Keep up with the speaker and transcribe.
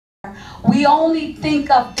we only think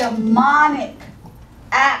of demonic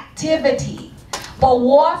activity. But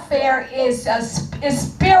warfare is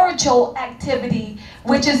spiritual activity,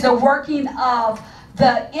 which is the working of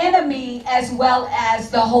the enemy as well as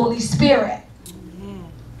the Holy Spirit.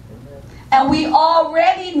 And we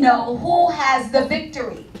already know who has the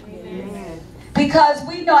victory. Because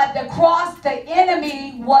we know at the cross the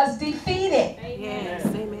enemy was defeated. Yes.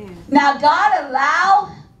 Amen. Now God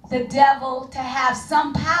allowed the devil to have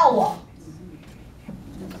some power.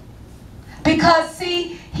 Because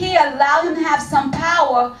see, he allowed him to have some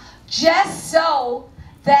power just so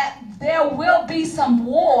that there will be some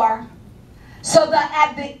war, so that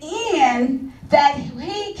at the end that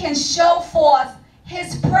he can show forth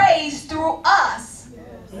his praise through us.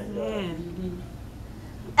 Amen.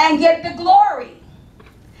 And get the glory.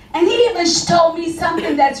 And he even told me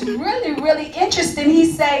something that's really, really interesting. He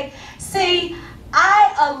said, see,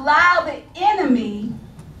 I allow the enemy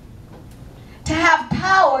to have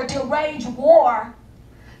power to wage war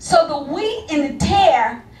so the wheat and the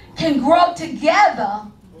tare can grow together.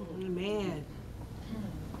 Amen.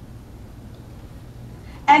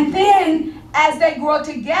 And then as they grow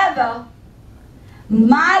together,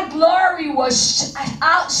 my glory will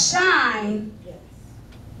outshine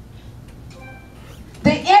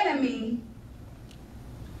the enemy,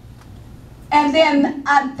 and then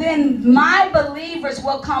my believers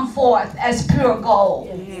will come forth as pure gold.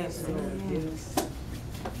 Yes. Yes.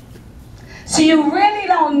 So you really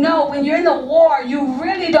don't know, when you're in the war, you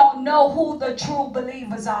really don't know who the true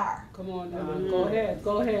believers are. Come on now. Go ahead.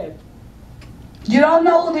 Go ahead. You don't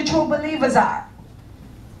know who the true believers are.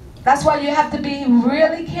 That's why you have to be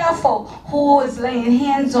really careful who is laying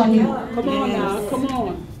hands on you. Come on now. Come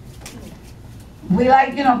on. We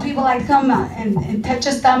like, people like come and touch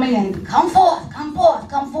your stomach and come forth, come forth,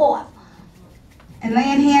 come forth. And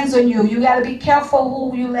laying hands on you. You got to be careful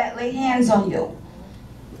who you let lay hands on you.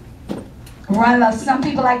 Some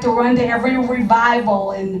people like to run to every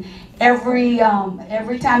revival and every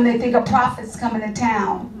time they think a prophet's coming to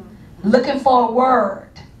town, looking for a word.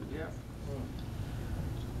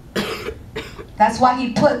 That's why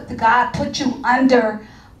God put you under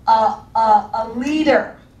a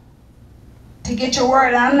leader to get your word.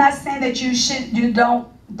 And I'm not saying that you don't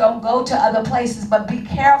go to other places, but be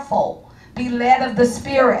careful. Be led of the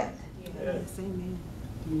Spirit. Yes. Amen.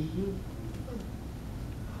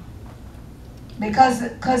 Because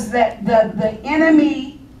the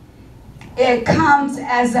enemy, it comes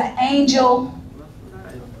as an angel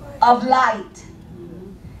of light.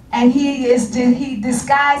 And he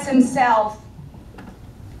disguised himself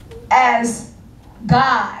as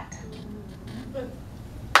God.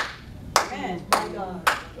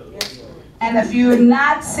 And if you're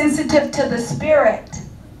not sensitive to the Spirit,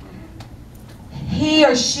 he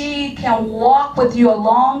or she can walk with you a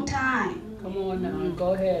long time. Come on now.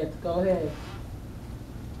 Go ahead. Go ahead.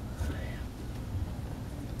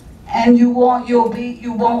 And you won't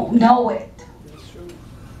know it.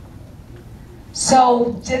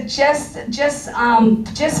 So just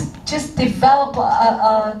develop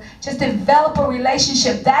a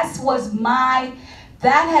relationship. That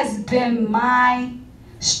has been my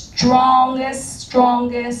strongest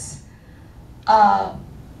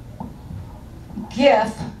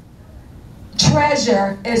gift,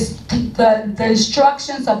 treasure, is the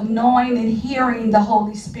instructions of knowing and hearing the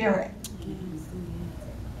Holy Spirit.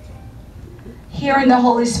 Hearing the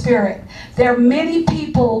Holy Spirit. There are many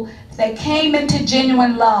people that came into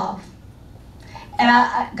genuine love. And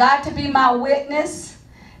I got to be my witness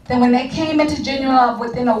that when they came into genuine love,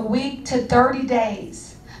 within a week to 30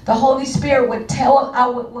 days, the Holy Spirit would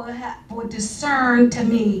discern to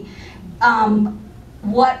me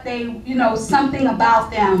what they, something about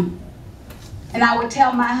them. And I would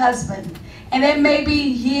tell my husband. And it may be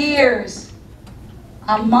years,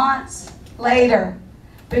 months later,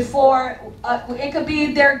 before, it could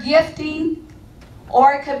be their gifting,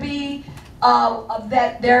 or it could be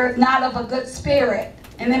that they're not of a good spirit.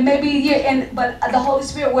 And then maybe, but the Holy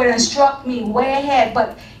Spirit would instruct me way ahead.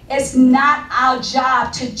 But it's not our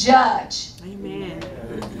job to judge. Amen.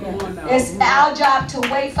 It's our job to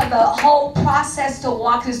wait for the whole process to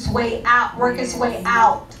work its way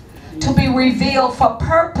out, to be revealed for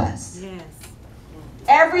purpose. Yes.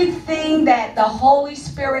 Everything that the Holy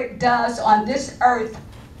Spirit does on this earth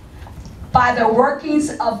by the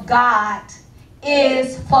workings of God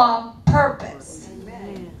is for purpose.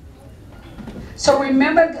 Amen. So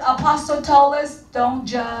remember, Apostle told us, don't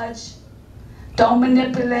judge, don't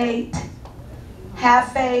manipulate,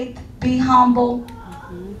 have faith, be humble.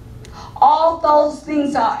 All those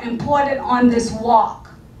things are important on this walk.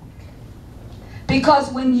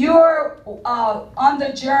 Because when you're on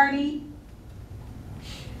the journey,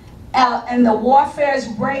 and the warfare is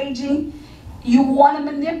raging, you want to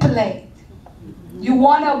manipulate. You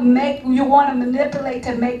want to manipulate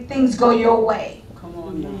to make things go your way. Come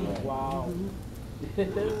on now. Wow.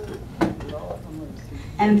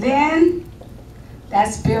 And then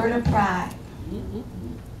that spirit of pride.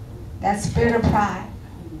 That spirit of pride.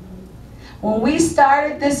 When we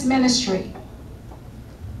started this ministry,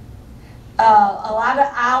 a lot of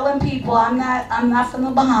island people, I'm not from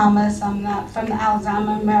the Bahamas, I'm not from the islands, I'm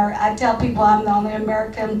American. I tell people I'm the only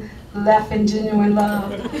American left in genuine love.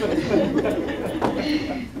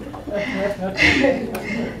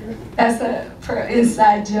 That's a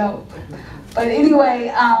inside joke. But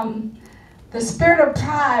anyway, the spirit of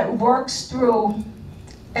pride works through,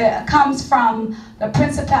 it comes from the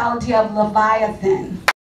principality of Leviathan.